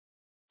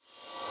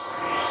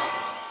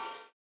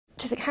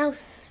Chiswick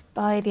House,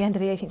 by the end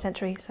of the 18th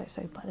century, so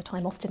by the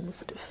time Austen was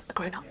sort of a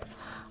grown-up,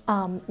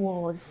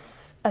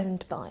 was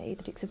owned by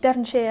the Dukes of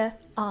Devonshire,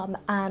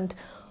 and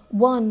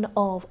one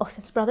of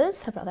Austen's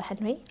brothers, her brother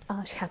Henry,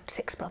 she had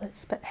 6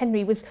 brothers, but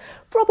Henry was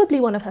probably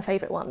one of her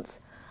favourite ones,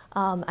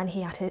 and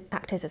he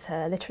acted as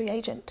her literary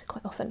agent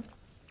quite often.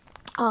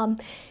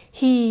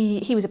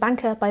 He was a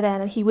banker by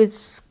then, and he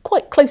was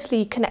quite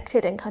closely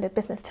connected in kind of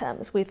business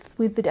terms with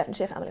the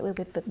Devonshire family,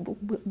 with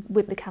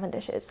the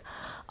Cavendishes.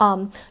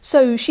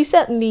 So she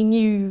certainly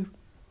knew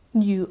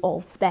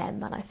of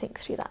them, and I think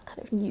through that kind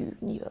of knew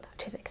about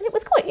Chiswick. And it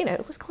was quite,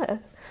 it was quite a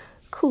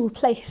cool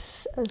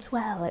place as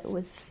well. It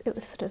was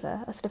sort of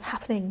a sort of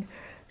happening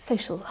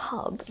social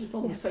hub. It was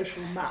on the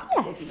social map,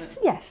 wasn't it?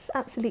 Yes,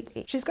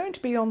 absolutely. She's going to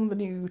be on the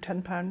new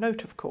 £10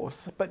 note, of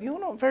course, but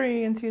you're not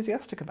very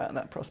enthusiastic about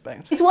that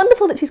prospect. It's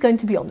wonderful that she's going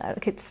to be on there.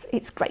 Like,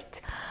 it's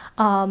great,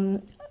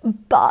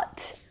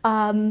 but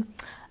the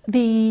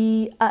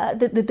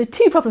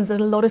two problems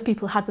that a lot of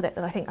people had with it,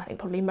 and I think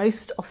probably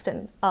most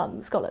Austen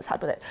scholars had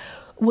with it,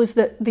 was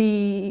that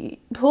the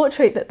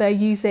portrait that they're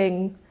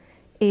using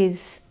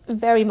is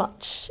very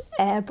much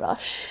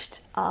airbrushed.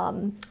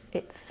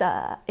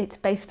 It's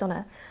based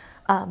on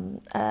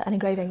an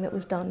engraving that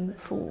was done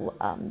for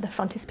the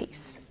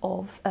frontispiece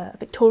of a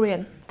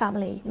Victorian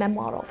family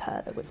memoir of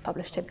her that was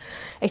published in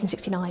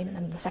 1869, and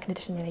then the second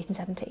edition in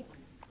 1870.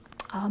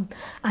 And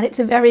it's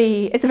a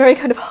very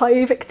kind of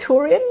high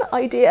Victorian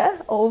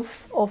idea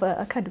of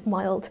a kind of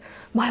mild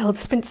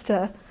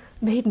spinster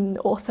maiden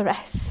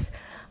authoress.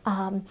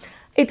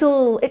 It's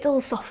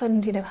all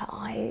softened, her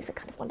eyes are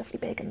kind of wonderfully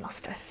big and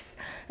lustrous,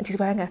 and she's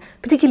wearing a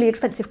particularly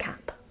expensive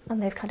cap,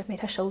 and they've kind of made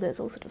her shoulders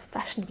all sort of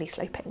fashionably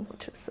sloping,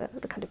 which was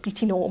the kind of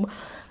beauty norm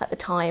at the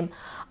time.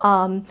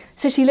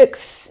 So she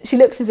looks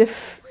as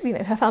if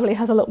her family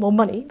has a lot more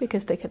money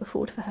because they can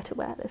afford for her to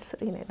wear this,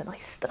 the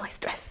nice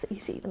dress that you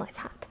see, the nice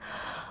hat,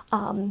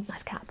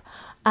 nice cap,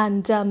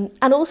 and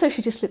also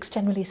she just looks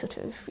generally sort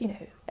of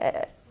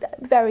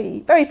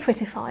very, very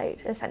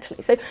prettified,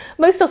 essentially. So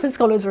most Austen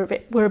scholars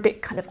were a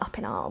bit kind of up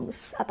in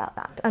arms about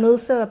that, and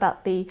also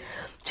about the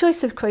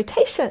choice of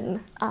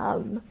quotation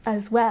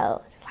as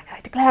well. Just like,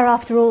 I declare,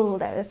 after all,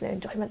 there is no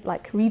enjoyment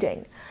like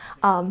reading,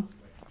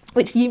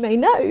 which you may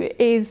know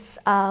is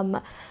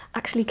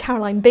actually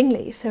Caroline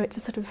Bingley. So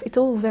it's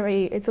all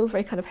very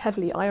kind of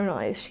heavily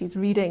ironised. She's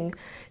reading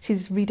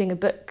a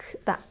book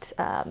that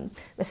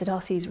Mr.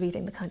 Darcy's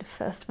reading the kind of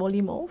first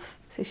volume of.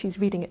 So she's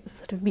reading it as a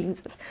sort of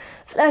means of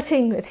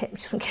flirting with him.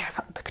 She doesn't care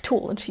about the book at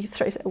all, and she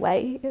throws it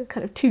away,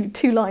 kind of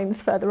two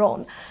lines further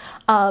on.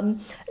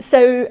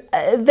 So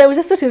there was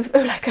a sort of,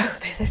 they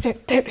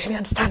don't really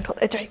understand what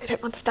they're doing. They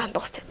don't understand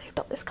Austen. They've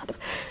done this kind of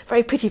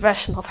very pretty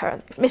version of her,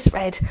 and they've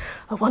misread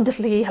a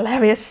wonderfully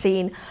hilarious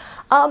scene.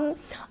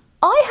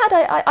 I had,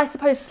 I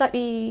suppose,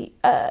 a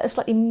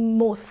slightly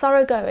more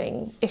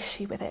thoroughgoing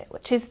issue with it,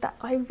 which is that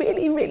I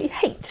really, really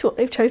hate what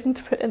they've chosen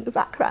to put in the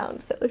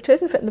background. That they've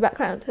chosen to put in the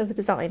background of the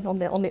design on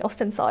the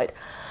Austen side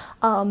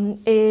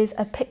is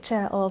a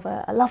picture of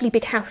a lovely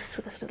big house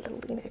with a sort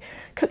of little,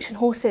 coach and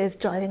horses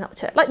driving up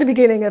to it, like the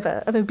beginning of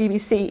a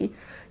BBC,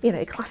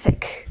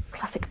 classic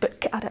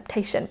book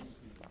adaptation.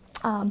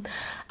 And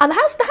the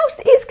house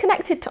is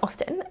connected to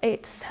Austen.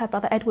 It's her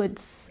brother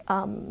Edward's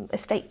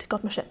estate,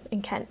 Godmersham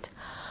in Kent.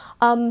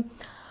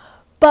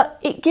 But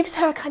it gives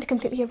her a kind of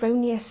completely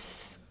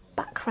erroneous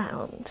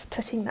background,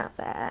 putting that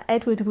there.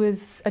 Edward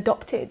was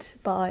adopted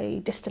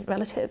by distant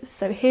relatives,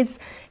 so his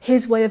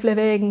way of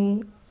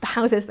living, the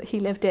houses that he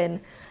lived in,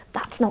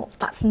 that's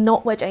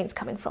not where Jane's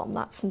coming from.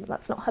 That's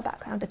not her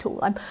background at all.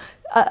 I'm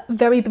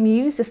very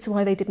bemused as to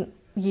why they didn't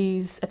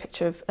use a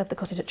picture of the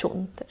cottage at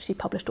Chawton that she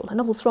published all her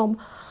novels from.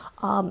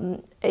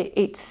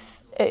 It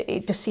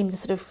just seems a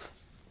sort of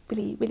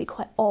really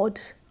quite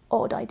odd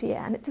idea,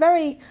 and it's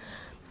very.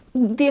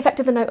 The effect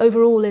of the note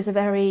overall is a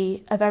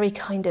very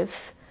kind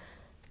of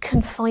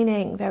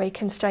confining, very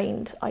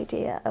constrained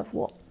idea of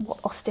what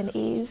Austen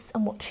is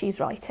and what she's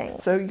writing.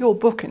 So your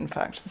book, in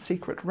fact, The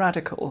Secret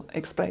Radical,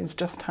 explains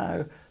just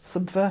how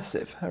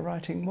subversive her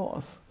writing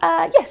was.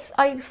 Yes,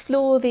 I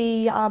explore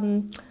the,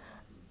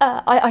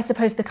 I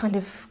suppose, the kind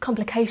of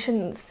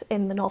complications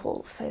in the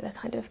novel, so the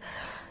kind of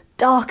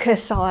darker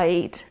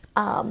side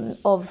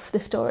of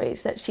the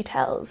stories that she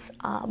tells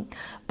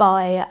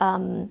by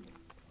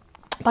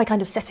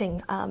kind of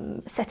setting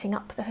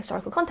up the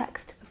historical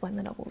context of when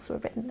the novels were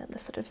written, and the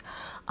sort of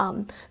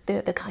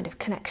the kind of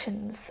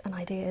connections and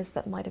ideas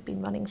that might have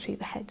been running through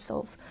the heads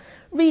of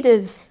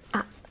readers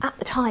at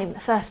the time,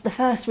 the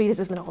first readers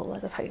of the novel,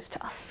 as opposed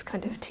to us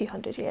kind of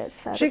 200 years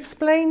further. She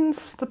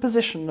explains the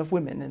position of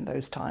women in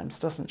those times,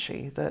 doesn't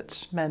she?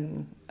 That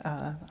men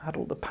had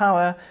all the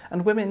power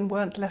and women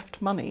weren't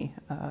left money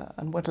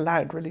and weren't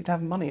allowed really to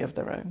have money of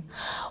their own.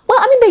 Well,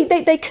 I mean,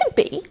 they could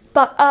be,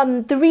 but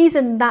the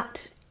reason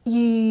that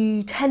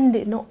you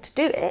tended not to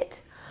do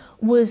it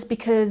was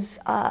because,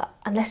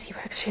 unless you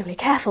were extremely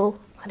careful,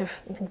 kind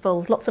of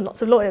involved lots and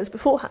lots of lawyers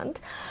beforehand,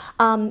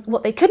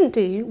 what they couldn't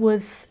do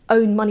was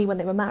own money when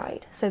they were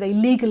married. So they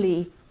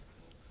legally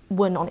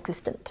were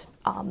non-existent.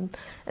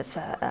 It's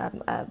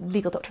a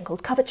legal doctrine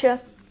called coverture,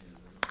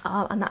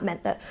 and that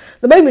meant that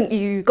the moment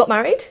you got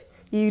married,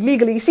 you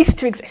legally ceased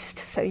to exist.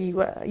 So you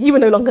were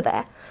no longer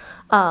there.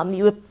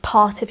 You were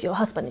part of your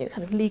husband. You were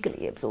kind of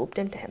legally absorbed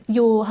into him.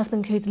 Your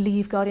husband could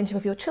leave guardianship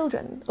of your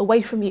children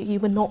away from you. You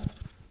were not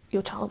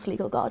your child's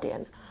legal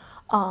guardian.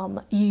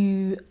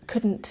 You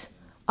couldn't,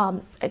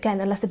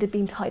 again, unless it had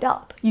been tied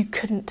up, you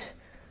couldn't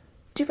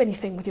do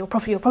anything with your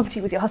property. Your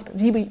property was your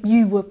husband's.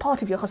 You were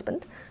part of your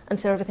husband, and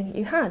so everything that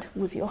you had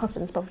was your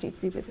husband's property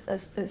to do with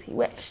as he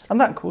wished. And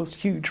that caused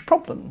huge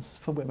problems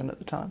for women at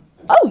the time.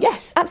 Oh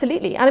yes,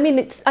 absolutely. And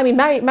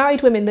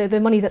married women, the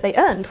money that they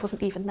earned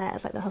wasn't even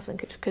theirs. Like the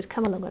husband could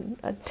come along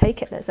and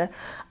take it. There's a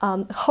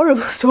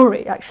horrible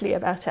story actually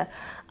about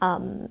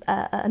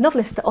a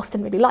novelist that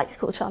Austen really liked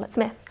called Charlotte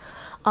Smith.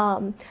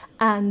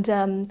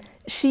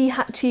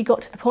 She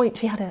got to the point,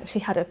 she had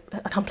an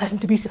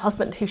unpleasant abusive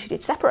husband who she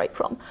did separate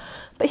from,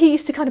 but he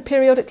used to kind of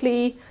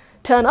periodically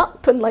turn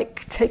up and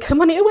like take her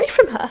money away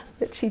from her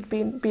that she'd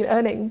been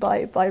earning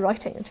by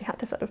writing, and she had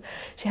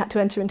to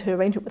enter into an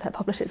arrangement with her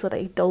publishers where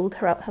they doled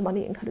her out her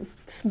money in kind of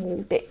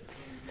small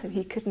bits, so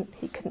he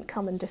couldn't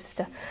come and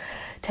just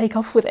take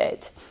off with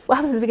it. What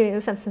happens at the beginning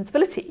of Sense and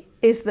Sensibility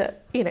is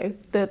that, you know,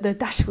 the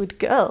Dashwood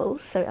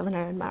girls, so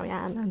Eleanor and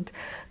Marianne and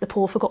the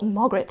poor forgotten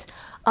Margaret,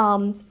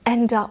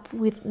 end up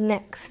with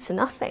next to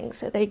nothing.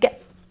 So they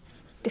get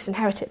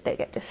disinherited, they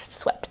get just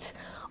swept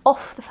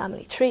off the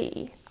family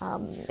tree,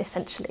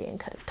 essentially, and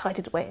kind of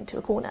tied away into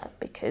a corner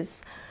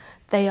because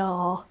they're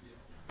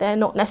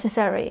not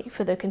necessary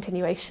for the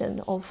continuation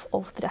of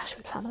the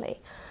Dashwood family.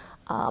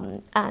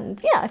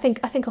 And yeah, I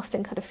think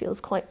Austen kind of feels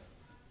quite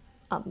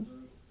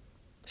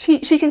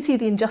she can see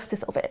the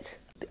injustice of it.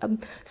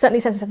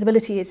 Certainly Sense and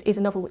Sensibility is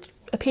a novel which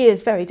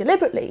appears very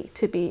deliberately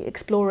to be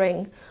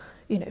exploring,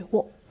 you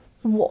know,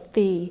 what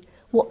the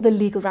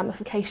legal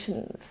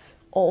ramifications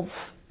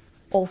of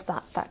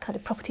that kind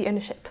of property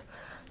ownership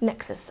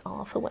nexus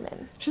are for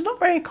women. She's not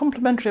very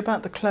complimentary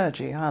about the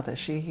clergy either.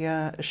 She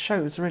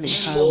shows really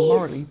how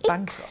morally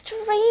bankrupt.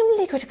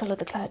 Extremely critical of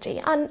the clergy,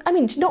 and I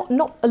mean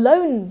not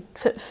alone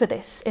for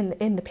this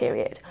in the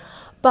period.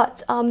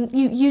 But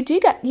you do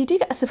get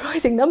a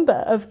surprising number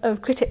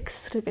of critics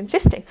sort of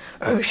insisting,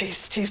 oh,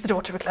 she's the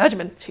daughter of a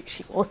clergyman.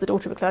 She was the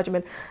daughter of a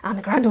clergyman, and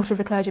the granddaughter of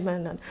a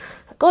clergyman, and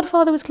her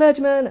godfather was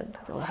clergyman, and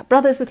her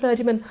brothers were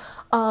clergymen.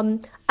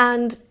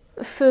 And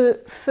for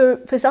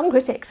some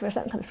critics, for a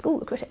certain kind of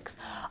school of critics,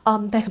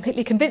 they're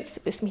completely convinced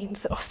that this means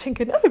that Austen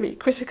could never be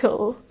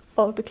critical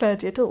of the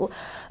clergy at all.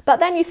 But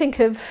then you think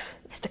of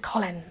Mr.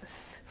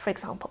 Collins, for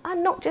example,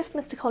 and not just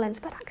Mr. Collins,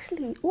 but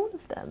actually all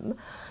of them.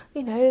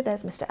 You know,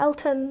 there's Mr.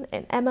 Elton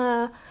in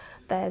Emma.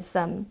 There's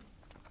even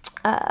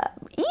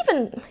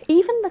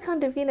the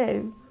kind of, you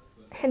know,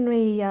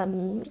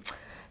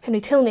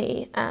 Henry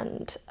Tilney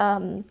and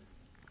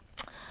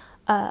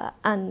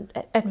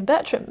Edmund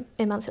Bertram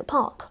in Mansfield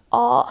Park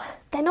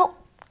they're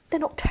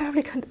not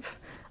terribly kind of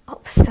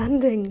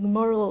upstanding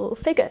moral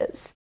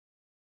figures.